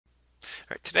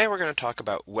Right, today we're going to talk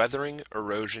about weathering,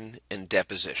 erosion, and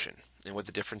deposition, and what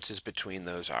the differences between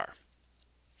those are.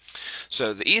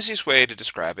 So the easiest way to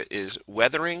describe it is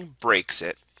weathering breaks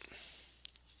it,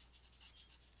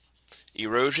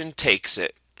 erosion takes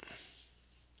it,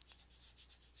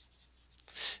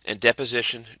 and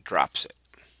deposition drops it.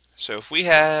 So if we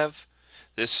have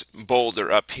this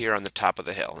boulder up here on the top of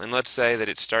the hill, and let's say that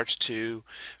it starts to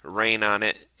rain on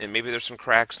it, and maybe there's some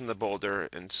cracks in the boulder,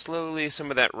 and slowly some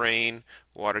of that rain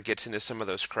water gets into some of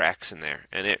those cracks in there,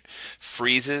 and it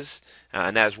freezes,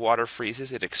 and as water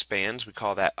freezes it expands. We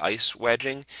call that ice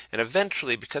wedging, and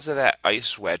eventually, because of that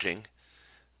ice wedging,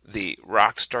 the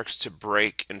rock starts to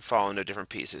break and fall into different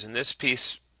pieces, and this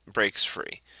piece breaks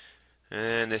free.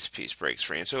 And this piece breaks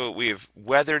free. And so we've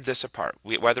weathered this apart.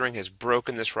 Weathering has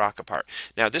broken this rock apart.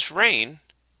 Now this rain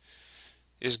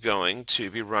is going to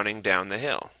be running down the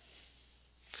hill.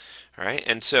 All right,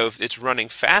 and so if it's running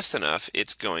fast enough,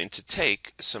 it's going to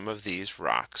take some of these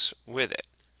rocks with it.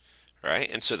 Right,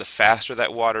 and so the faster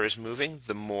that water is moving,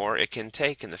 the more it can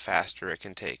take, and the faster it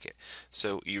can take it.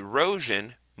 So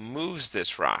erosion moves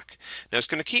this rock. Now it's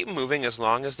going to keep moving as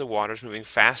long as the water is moving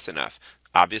fast enough.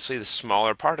 Obviously, the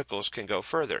smaller particles can go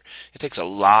further. It takes a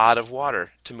lot of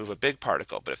water to move a big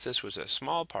particle, but if this was a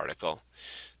small particle,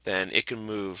 then it can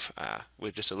move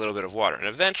with just a little bit of water. And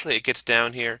eventually it gets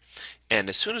down here, and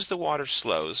as soon as the water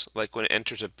slows, like when it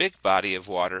enters a big body of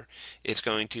water, it's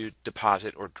going to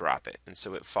deposit or drop it, and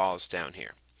so it falls down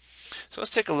here. So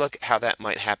let's take a look at how that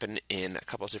might happen in a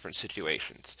couple of different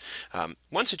situations.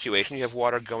 One situation, you have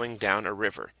water going down a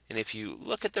river, and if you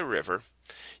look at the river,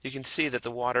 you can see that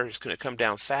the water is going to come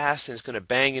down fast and it's going to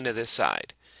bang into this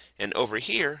side. And over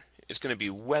here, it's going to be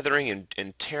weathering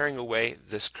and tearing away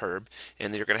this curb,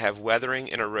 and you're going to have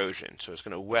weathering and erosion. So it's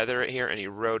going to weather it here and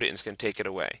erode it, and it's going to take it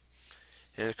away.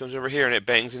 And it comes over here and it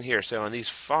bangs in here. So on these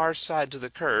far sides of the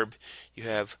curb, you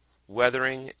have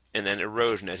weathering and then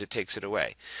erosion as it takes it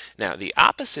away. Now the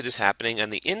opposite is happening on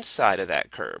the inside of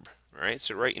that curb. Right?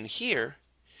 So right in here,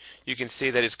 you can see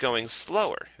that it's going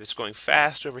slower. If it's going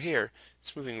fast over here,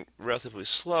 it's moving relatively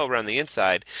slow around the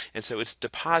inside, and so it's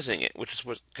depositing it, which is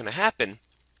what's going to happen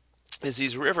is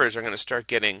these rivers are going to start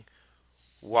getting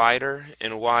wider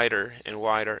and wider and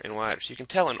wider and wider. So you can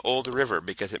tell an old river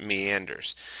because it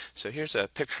meanders. So here's a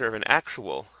picture of an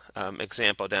actual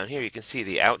example down here. You can see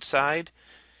the outside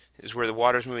is where the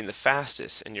water is moving the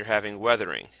fastest, and you're having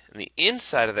weathering. And the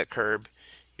inside of that curb,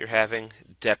 you're having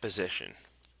deposition.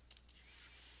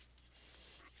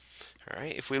 All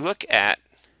right, if we look at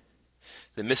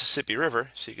the Mississippi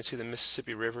River, so you can see the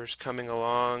Mississippi River is coming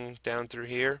along down through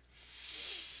here.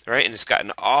 All right, and it's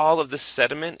gotten all of this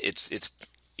sediment. It's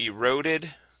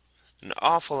eroded an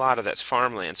awful lot of that's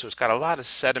farmland, so it's got a lot of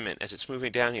sediment as it's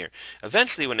moving down here.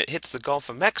 Eventually, when it hits the Gulf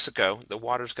of Mexico, the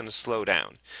water's going to slow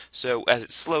down. So as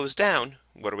it slows down,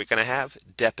 what are we going to have?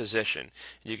 Deposition.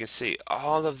 And you can see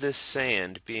all of this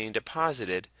sand being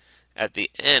deposited at the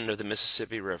end of the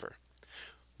Mississippi River.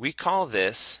 We call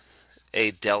this a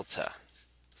delta.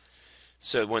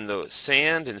 So when the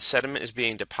sand and sediment is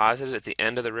being deposited at the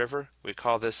end of the river, we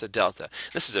call this a delta.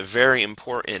 This is a very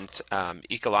important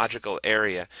ecological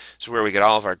area. So where we get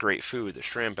all of our great food, the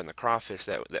shrimp and the crawfish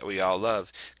that we all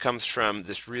love, comes from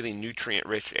this really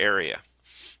nutrient-rich area.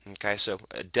 Okay, so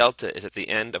a delta is at the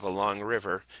end of a long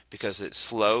river because it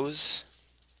slows,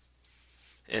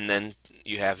 and then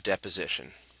you have deposition.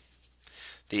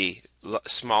 The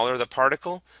smaller the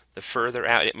particle, the further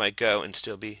out it might go and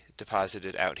still be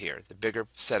deposited out here. The bigger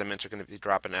sediments are going to be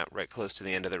dropping out right close to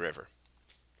the end of the river.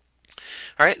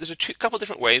 All right, there's a couple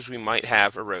different ways we might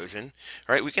have erosion.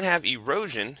 All right, we can have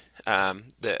erosion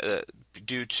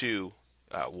due to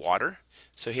water.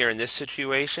 So here in this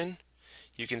situation,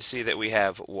 you can see that we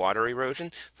have water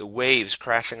erosion. The waves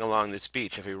crashing along this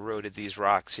beach have eroded these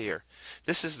rocks here.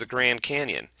 This is the Grand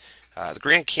Canyon. The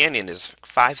Grand Canyon is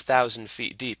 5,000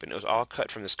 feet deep, and it was all cut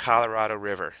from this Colorado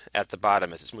River at the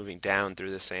bottom as it's moving down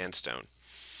through the sandstone.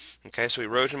 Okay, so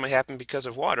erosion may happen because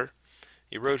of water.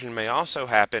 Erosion may also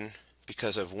happen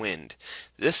because of wind.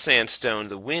 This sandstone,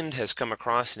 the wind has come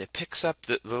across and it picks up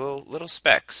the little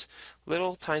specks,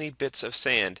 little tiny bits of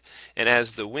sand, and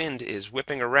as the wind is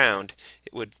whipping around,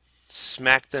 it would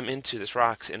smack them into this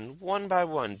rocks, and one by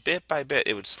one, bit by bit,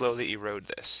 it would slowly erode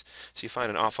this. So you find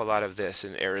an awful lot of this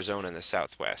in Arizona in the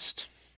southwest.